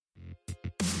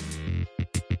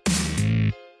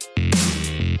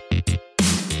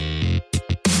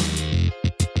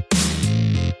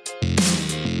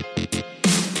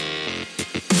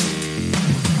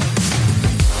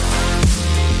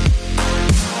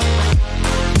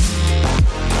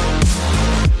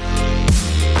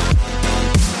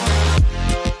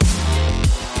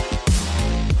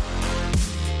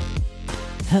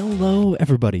Hello,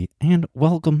 everybody, and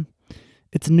welcome.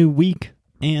 It's a new week,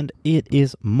 and it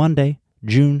is Monday,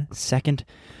 June 2nd,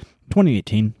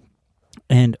 2018.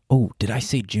 And, did I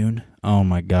say June? Oh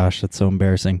my gosh, that's so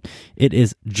embarrassing. It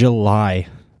is July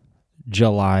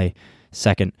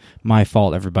 2nd. My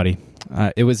fault, everybody.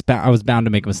 I was bound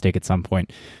to make a mistake at some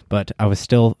point, but I was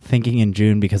still thinking in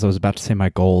June because I was about to say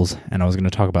my goals, and I was going to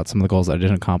talk about some of the goals that I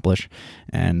didn't accomplish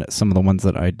and some of the ones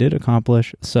that I did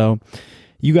accomplish. So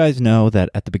you guys know that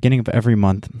at the beginning of every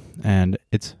month, and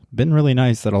it's been really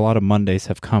nice that a lot of Mondays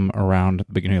have come around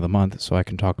the beginning of the month so I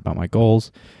can talk about my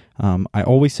goals. I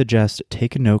always suggest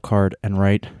take a note card and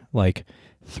write like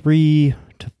 3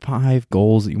 to 5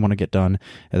 goals that you want to get done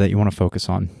and that you want to focus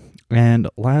on. And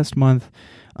last month,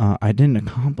 I didn't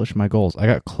accomplish my goals. I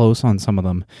got close on some of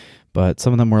them, but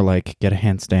some of them were like get a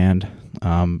handstand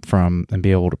and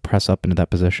be able to press up into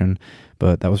that position.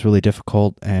 But that was really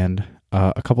difficult, and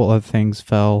a couple other things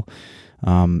fell.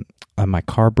 My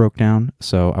car broke down,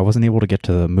 so I wasn't able to get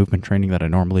to the movement training that I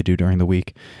normally do during the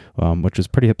week, which was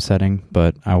pretty upsetting,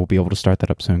 but I will be able to start that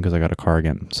up soon because I got a car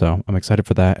again. So I'm excited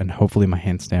for that, and hopefully my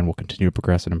handstand will continue to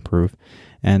progress and improve.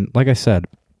 And like I said,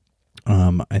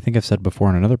 I think I've said before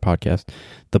in another podcast,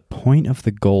 the point of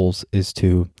the goals is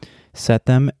to set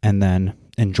them and then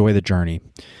enjoy the journey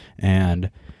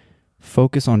and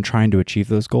focus on trying to achieve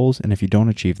those goals. And if you don't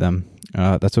achieve them,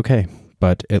 that's okay.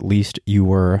 But at least you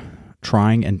were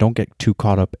trying, and don't get too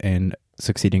caught up in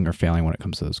succeeding or failing when it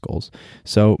comes to those goals.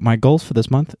 So my goals for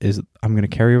this month is I'm going to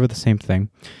carry over the same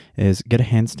thing, is get a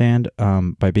handstand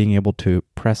by being able to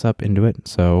press up into it.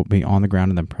 So be on the ground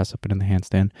and then press up into the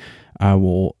handstand. I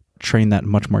will train that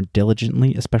much more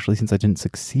diligently, especially since I didn't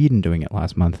succeed in doing it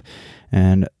last month.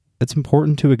 And it's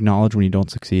important to acknowledge when you don't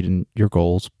succeed in your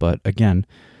goals. But again,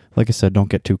 like I said, don't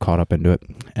get too caught up into it.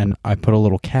 And I put a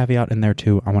little caveat in there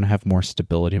too. I want to have more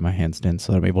stability in my handstand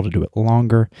so that I'm able to do it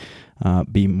longer,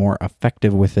 be more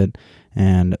effective with it.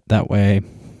 And that way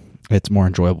it's more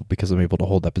enjoyable because I'm able to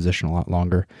hold that position a lot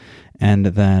longer. And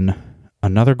then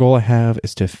another goal I have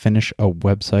is to finish a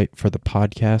website for the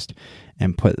podcast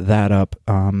and put that up.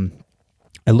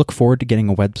 I look forward to getting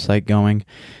a website going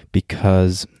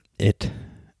because it'll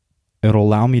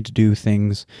allow me to do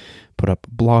things, put up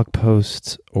blog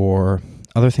posts or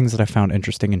other things that I found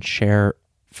interesting and share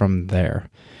from there.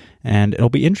 And it'll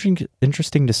be interesting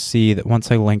to see that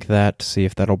once I link that, to see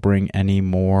if that'll bring any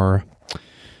more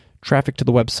traffic to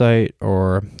the website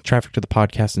or traffic to the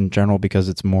podcast in general,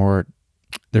 because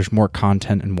there's more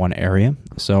content in one area.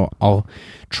 So I'll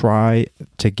try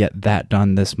to get that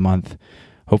done this month.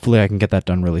 Hopefully I can get that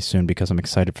done really soon because I'm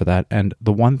excited for that. And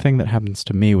the one thing that happens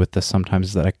to me with this sometimes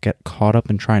is that I get caught up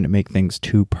in trying to make things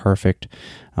too perfect,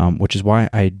 which is why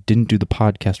I didn't do the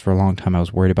podcast for a long time. I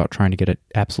was worried about trying to get it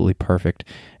absolutely perfect.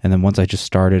 And then once I just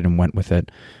started and went with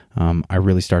it, I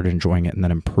really started enjoying it and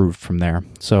then improved from there.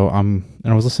 So and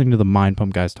I was listening to the Mind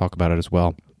Pump guys talk about it as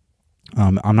well.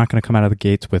 I'm not going to come out of the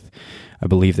gates with, I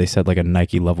believe they said like a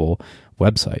Nike level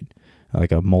website,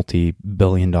 like a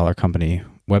multi-billion-dollar company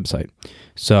website.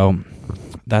 So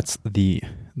that's the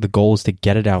goal, is to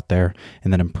get it out there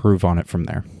and then improve on it from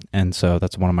there. And so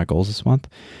that's one of my goals this month.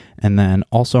 And then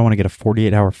also I want to get a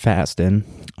 48-hour fast in.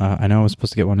 I know I was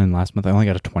supposed to get one in last month. I only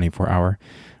got a 24-hour.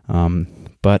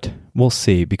 But we'll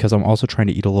see, because I'm also trying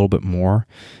to eat a little bit more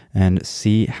and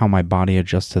see how my body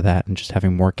adjusts to that and just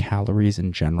having more calories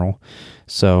in general.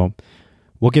 So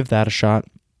we'll give that a shot.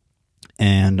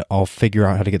 And I'll figure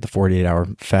out how to get the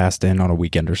 48-hour fast in on a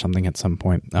weekend or something at some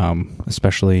point,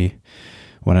 especially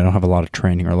when I don't have a lot of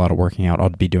training or a lot of working out. I'll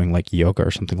be doing like yoga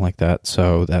or something like that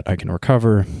so that I can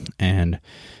recover and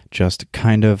just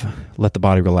kind of let the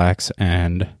body relax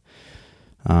and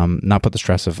not put the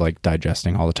stress of like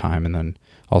digesting all the time, and then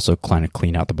also kind of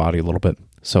clean out the body a little bit.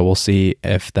 So we'll see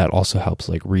if that also helps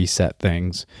like reset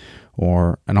things,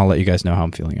 and I'll let you guys know how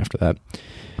I'm feeling after that.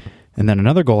 And then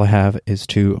another goal I have is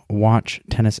to watch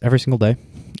tennis every single day.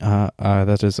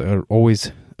 That is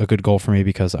always a good goal for me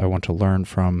because I want to learn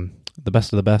from the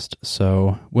best of the best.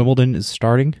 So Wimbledon is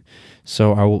starting,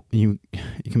 so you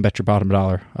can bet your bottom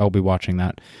dollar I will be watching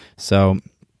that. So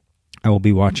I will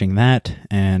be watching that,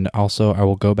 and also I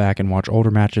will go back and watch older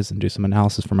matches and do some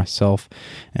analysis for myself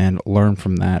and learn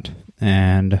from that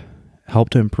and help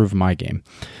to improve my game.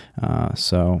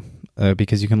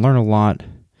 Because you can learn a lot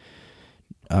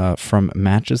from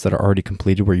matches that are already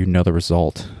completed where you know the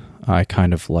result. I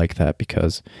kind of like that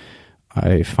because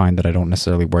I find that I don't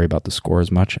necessarily worry about the score as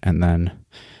much, and then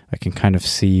I can kind of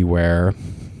see where,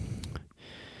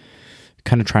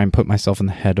 kind of try and put myself in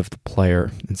the head of the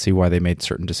player and see why they made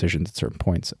certain decisions at certain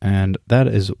points. And that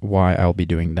is why I'll be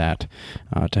doing that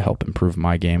to help improve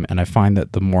my game. And I find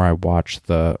that the more I watch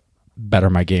the better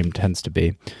my game tends to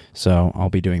be. So I'll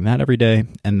be doing that every day.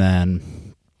 And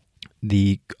then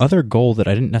the other goal that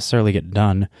I didn't necessarily get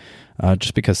done,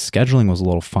 just because scheduling was a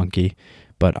little funky,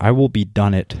 but I will be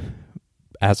done it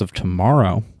as of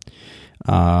tomorrow,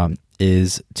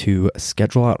 is to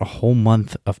schedule out a whole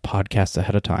month of podcasts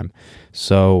ahead of time.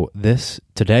 So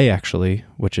today actually,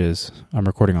 which is, I'm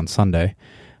recording on Sunday,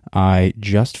 I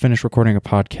just finished recording a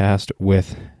podcast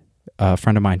with a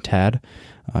friend of mine, Tad.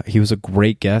 He was a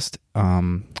great guest.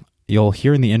 You'll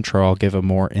hear in the intro, I'll give a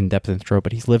more in-depth intro,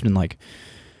 but he's lived in like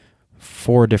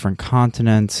 4 different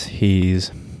continents.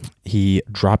 He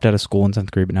dropped out of school in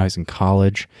 10th grade, but now he's in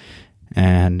college.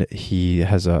 And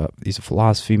he's a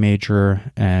philosophy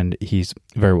major, and he's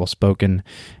very well spoken,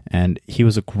 and he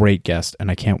was a great guest,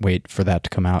 and I can't wait for that to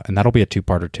come out. And that'll be a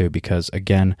 2-parter too, because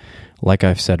again, like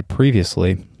I've said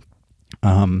previously,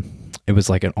 it was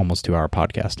like an almost 2-hour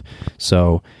podcast.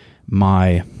 So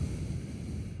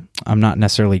I'm not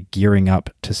necessarily gearing up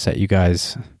to set you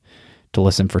guys to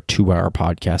listen for 2-hour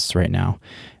podcasts right now.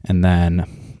 And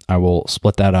then I will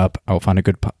split that up. I will find a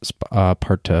good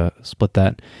part to split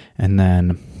that, and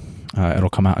then it'll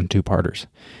come out in 2-parters.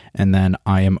 And then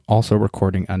I am also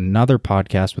recording another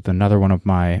podcast with another one of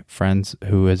my friends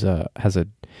who has a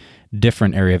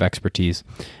different area of expertise,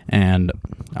 and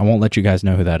I won't let you guys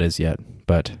know who that is yet.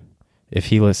 But if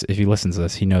he listens to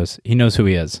this, he knows who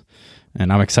he is.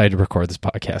 And I'm excited to record this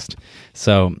podcast.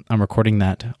 So I'm recording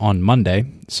that on Monday.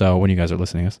 So when you guys are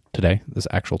listening to this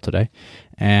actual today,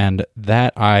 and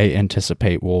that I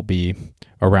anticipate will be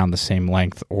around the same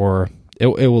length, or it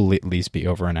will at least be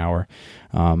over an hour,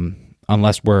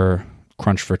 unless we're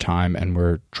crunched for time and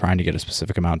we're trying to get a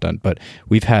specific amount done. But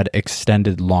we've had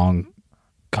extended long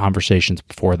conversations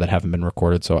before that haven't been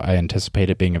recorded, so I anticipate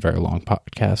it being a very long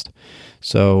podcast.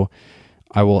 So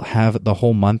I will have the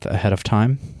whole month ahead of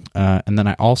time. And then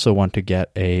I also want to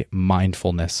get a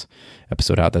mindfulness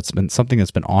episode out. That's been something that's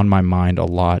been on my mind a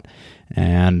lot,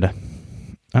 and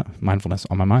mindfulness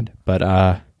on my mind.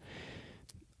 But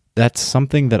that's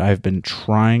something that I've been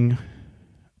trying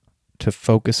to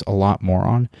focus a lot more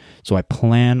on. So I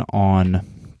plan on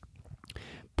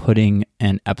putting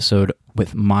an episode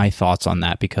with my thoughts on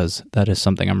that, because that is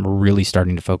something I'm really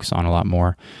starting to focus on a lot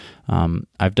more.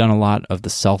 I've done a lot of the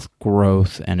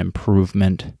self-growth and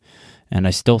improvement, and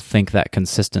I still think that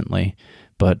consistently,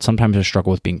 but sometimes I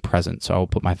struggle with being present. So I'll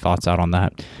put my thoughts out on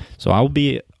that. So I'll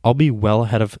be well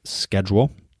ahead of schedule.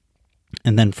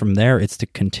 And then from there, it's to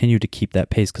continue to keep that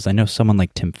pace, because I know someone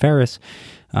like Tim Ferriss,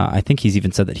 I think he's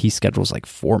even said that he schedules like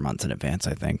 4 months in advance,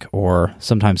 I think, or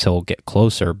sometimes he'll get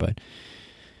closer,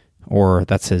 or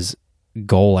that's his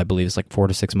goal, I believe, is like 4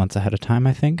 to 6 months ahead of time,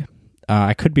 I think.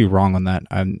 I could be wrong on that.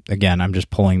 I'm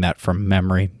just pulling that from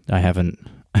memory.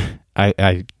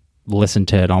 I listened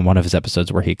to it on one of his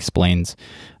episodes where he explains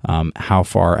how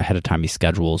far ahead of time he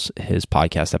schedules his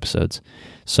podcast episodes.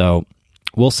 So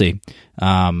we'll see.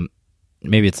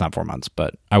 Maybe it's not 4 months,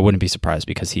 but I wouldn't be surprised,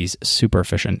 because he's super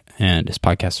efficient and his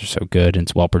podcasts are so good and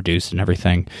it's well produced and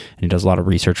everything. And he does a lot of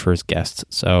research for his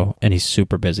guests. And he's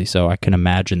super busy. So I can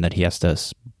imagine that he has to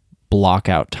block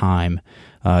out time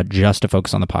just to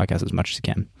focus on the podcast as much as he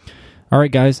can. All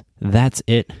right, guys, that's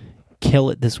it. Kill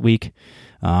it this week.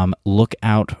 Look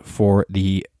out for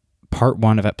the part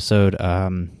 1 of episode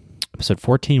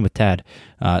 14 with Tad.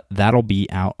 That'll be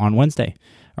out on Wednesday.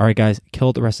 All right, guys, kill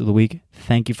it the rest of the week.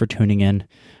 Thank you for tuning in.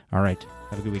 All right,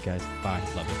 have a good week, guys. Bye.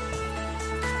 Love you.